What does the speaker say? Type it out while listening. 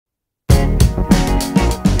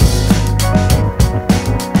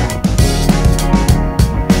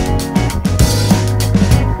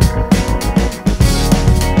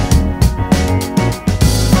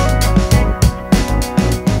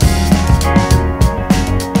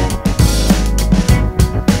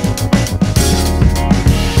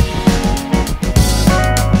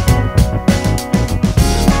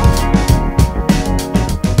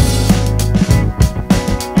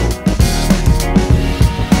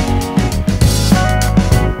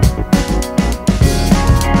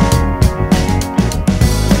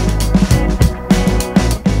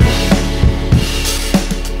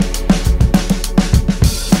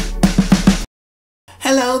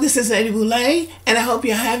is Lady Boulay, and I hope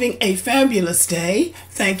you're having a fabulous day.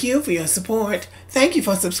 Thank you for your support. Thank you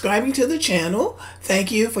for subscribing to the channel.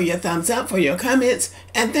 Thank you for your thumbs up, for your comments,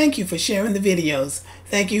 and thank you for sharing the videos.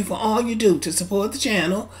 Thank you for all you do to support the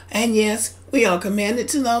channel. And yes, we are commanded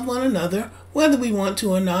to love one another, whether we want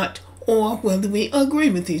to or not, or whether we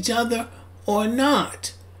agree with each other or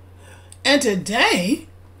not. And today,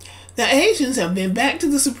 the Asians have been back to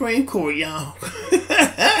the Supreme Court, y'all.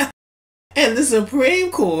 And the Supreme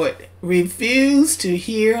Court refused to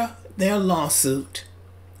hear their lawsuit.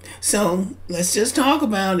 So let's just talk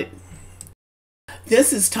about it.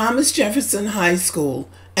 This is Thomas Jefferson High School,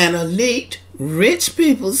 an elite rich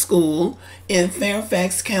people's school in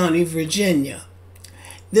Fairfax County, Virginia.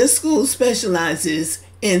 This school specializes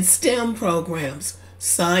in STEM programs: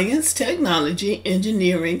 science, technology,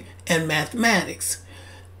 engineering, and mathematics.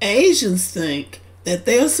 Asians think that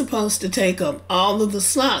they're supposed to take up all of the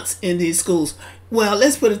slots in these schools. Well,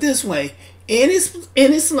 let's put it this way. Any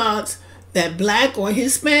slots that Black or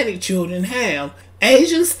Hispanic children have,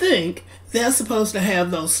 Asians think they're supposed to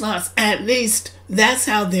have those slots. At least that's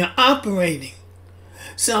how they're operating.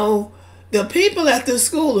 So the people at the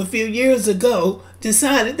school a few years ago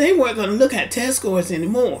decided they weren't going to look at test scores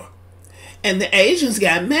anymore. And the Asians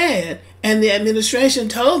got mad, and the administration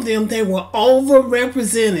told them they were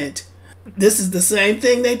overrepresented. This is the same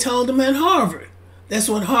thing they told them at Harvard. That's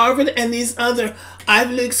what Harvard and these other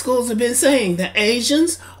Ivy League schools have been saying. The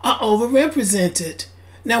Asians are overrepresented.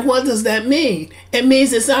 Now, what does that mean? It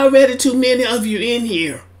means it's already too many of you in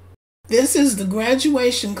here. This is the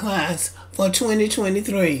graduation class for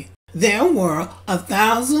 2023. There were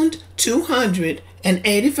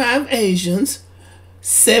 1,285 Asians,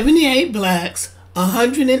 78 Blacks,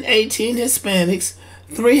 118 Hispanics,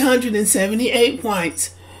 378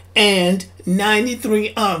 whites, and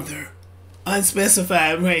 93 other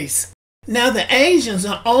unspecified race. Now the Asians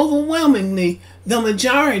are overwhelmingly the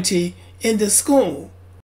majority in the school,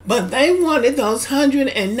 but they wanted those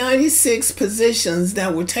 196 positions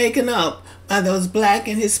that were taken up by those Black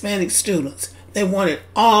and Hispanic students. They wanted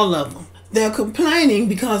all of them. They're complaining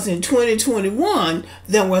because in 2021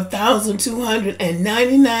 there were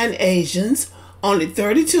 1,299 Asians, only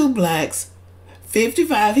 32 Blacks,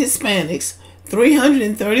 55 Hispanics,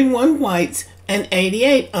 331 whites, and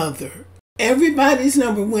 88 other. Everybody's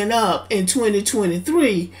number went up in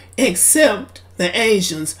 2023 except the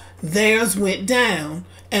Asians. Theirs went down,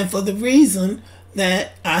 and for the reason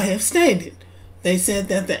that I have stated. They said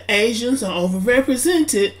that the Asians are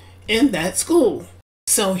overrepresented in that school.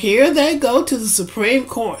 So here they go to the Supreme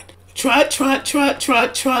Court. Trot, trot, trot,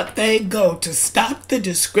 trot, trot, they go to stop the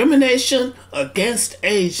discrimination against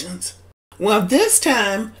Asians. Well, this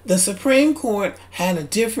time, the Supreme Court had a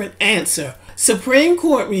different answer. Supreme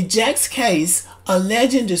Court rejects case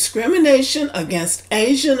alleging discrimination against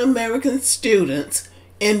Asian American students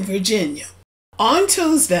in Virginia. On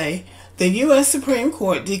Tuesday, the U.S. Supreme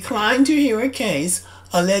Court declined to hear a case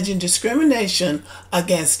alleging discrimination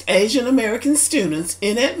against Asian American students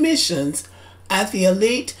in admissions at the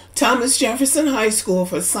elite Thomas Jefferson High School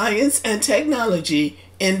for Science and Technology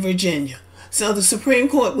in Virginia. So the Supreme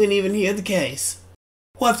Court wouldn't even hear the case.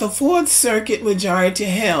 What the Fourth Circuit majority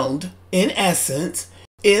held, in essence,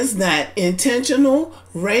 is that intentional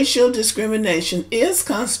racial discrimination is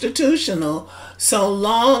constitutional so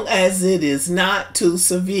long as it is not too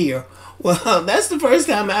severe. Well, that's the first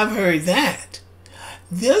time I've heard that.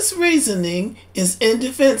 This reasoning is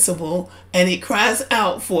indefensible and it cries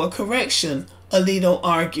out for correction, Alito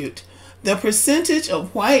argued. The percentage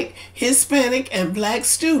of white, Hispanic, and Black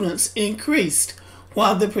students increased,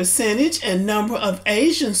 while the percentage and number of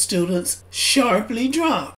Asian students sharply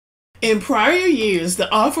dropped. In prior years, the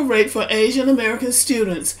offer rate for Asian American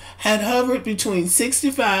students had hovered between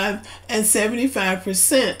 65 and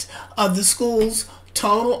 75% of the school's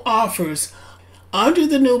total offers. Under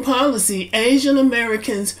the new policy, Asian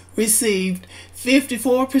Americans received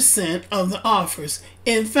 54% of the offers.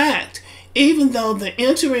 In fact, even though the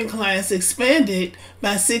entering class expanded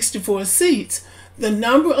by 64 seats, the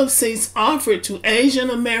number of seats offered to Asian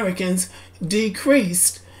Americans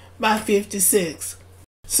decreased by 56.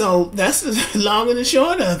 So that's the long and the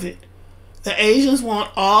short of it. The Asians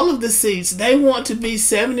want all of the seats. They want to be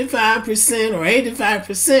 75% or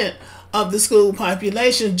 85% of the school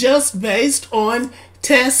population just based on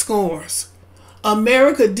test scores.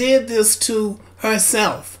 America did this to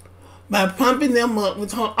herself by pumping them up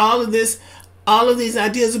with all of these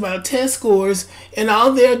ideas about test scores, and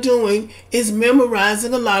all they're doing is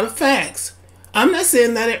memorizing a lot of facts. I'm not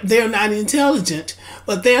saying that they're not intelligent,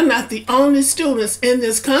 but they're not the only students in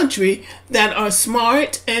this country that are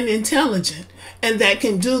smart and intelligent and that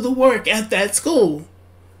can do the work at that school.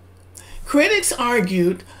 Critics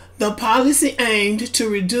argued the policy aimed to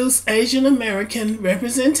reduce Asian American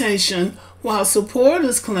representation, while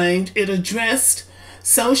supporters claimed it addressed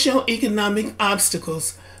socio-economic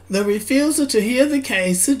obstacles. The refusal to hear the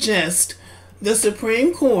case suggests the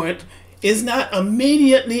Supreme Court is not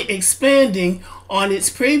immediately expanding on its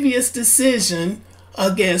previous decision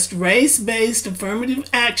against race-based affirmative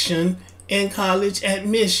action in college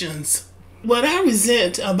admissions. What I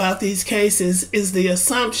resent about these cases is the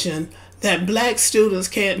assumption that black students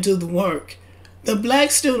can't do the work. The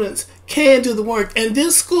black students can do the work, and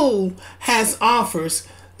this school has offers.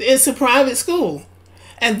 It's a private school,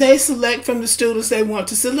 and they select from the students they want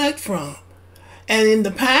to select from. And in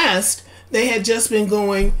the past, they had just been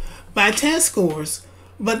going by test scores,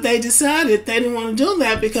 but they decided they didn't want to do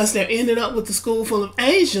that because they ended up with a school full of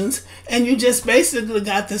Asians, and you just basically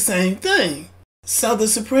got the same thing. So the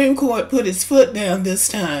Supreme Court put its foot down this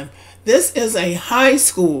time. This is a high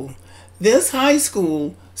school. This high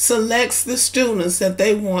school selects the students that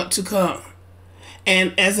they want to come.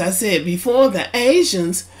 And as I said before, the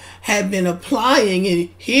Asians had been applying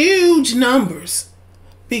in huge numbers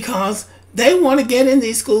because they want to get in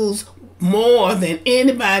these schools more than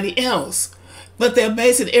anybody else. But they're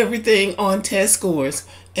basing everything on test scores.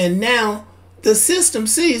 And now the system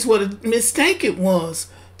sees what a mistake it was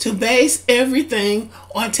to base everything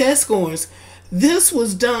on test scores. This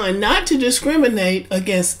was done not to discriminate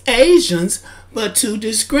against Asians, but to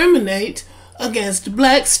discriminate against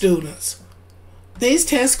black students. These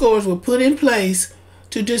test scores were put in place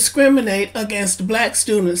to discriminate against black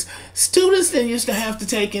students. Students then used to have to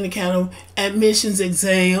take into account an admissions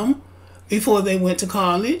exam before they went to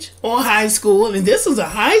college or high school, and this was a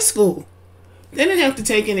high school. They didn't have to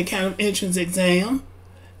take into account an entrance exam.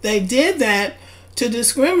 They did that to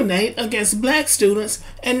discriminate against black students,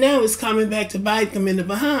 and now it's coming back to bite them in the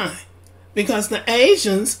behind because the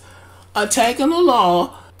Asians are taking a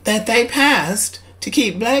law that they passed to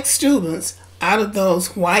keep black students out of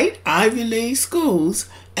those white Ivy League schools,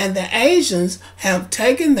 and the Asians have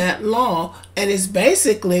taken that law and is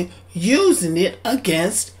basically using it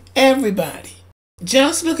against everybody.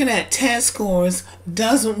 Just looking at test scores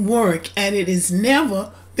doesn't work, and it has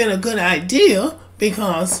never been a good idea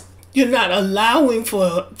because you're not allowing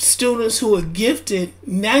for students who are gifted,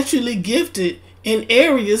 naturally gifted, in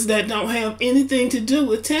areas that don't have anything to do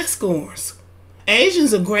with test scores.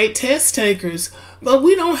 Asians are great test takers, but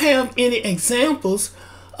we don't have any examples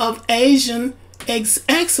of Asian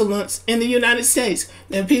excellence in the United States.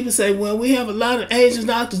 And people say, well, we have a lot of Asian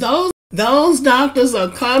doctors. Those doctors are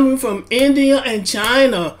coming from India and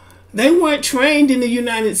China. They weren't trained in the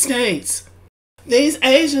United States. These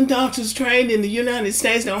Asian doctors trained in the United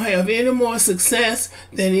States don't have any more success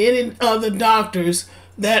than any other doctors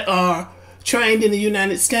that are trained in the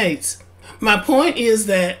United States. My point is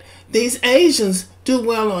that these Asians do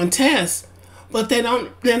well on tests, but they're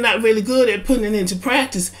not really good at putting it into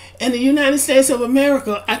practice. In the United States of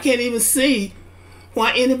America, I can't even see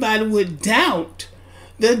why anybody would doubt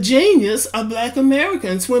the genius of black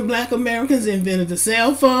Americans when black Americans invented the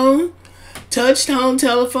cell phone, touch-tone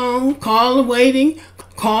telephone, caller waiting,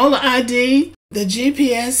 caller ID, the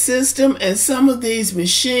GPS system, and some of these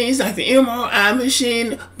machines, like the MRI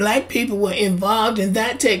machine. Black people were involved in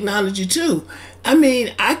that technology too. I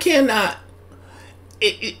mean, I cannot,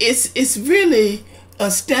 it's really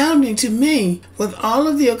astounding to me with all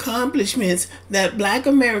of the accomplishments that black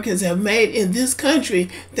Americans have made in this country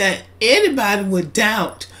that anybody would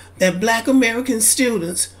doubt that black American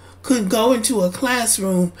students could go into a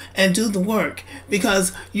classroom and do the work,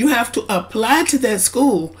 because you have to apply to that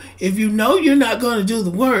school. If you know you're not going to do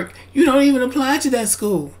the work, you don't even apply to that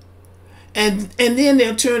school. And then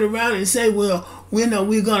they'll turn around and say, well, we're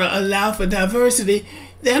going to allow for diversity.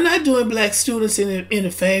 They're not doing black students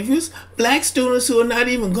any favors. Black students who are not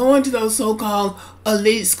even going to those so-called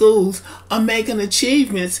elite schools are making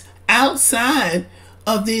achievements outside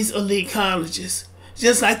of these elite colleges.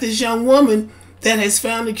 Just like this young woman that has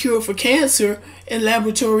found a cure for cancer in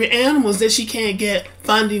laboratory animals that she can't get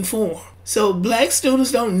funding for. So black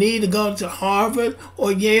students don't need to go to Harvard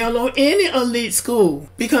or Yale or any elite school,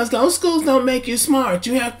 because those schools don't make you smart.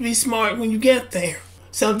 You have to be smart when you get there.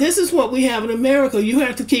 So this is what we have in America. You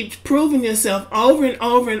have to keep proving yourself over and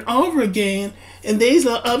over and over again. And these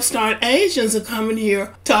little upstart Asians are coming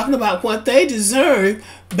here talking about what they deserve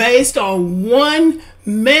based on one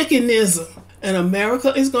mechanism. And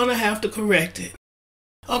America is going to have to correct it.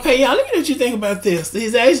 Okay, y'all, let me know what you think about this.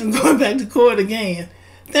 These Asians going back to court again.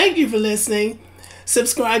 Thank you for listening.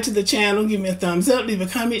 Subscribe to the channel. Give me a thumbs up. Leave a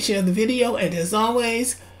comment. Share the video. And as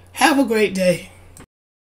always, have a great day.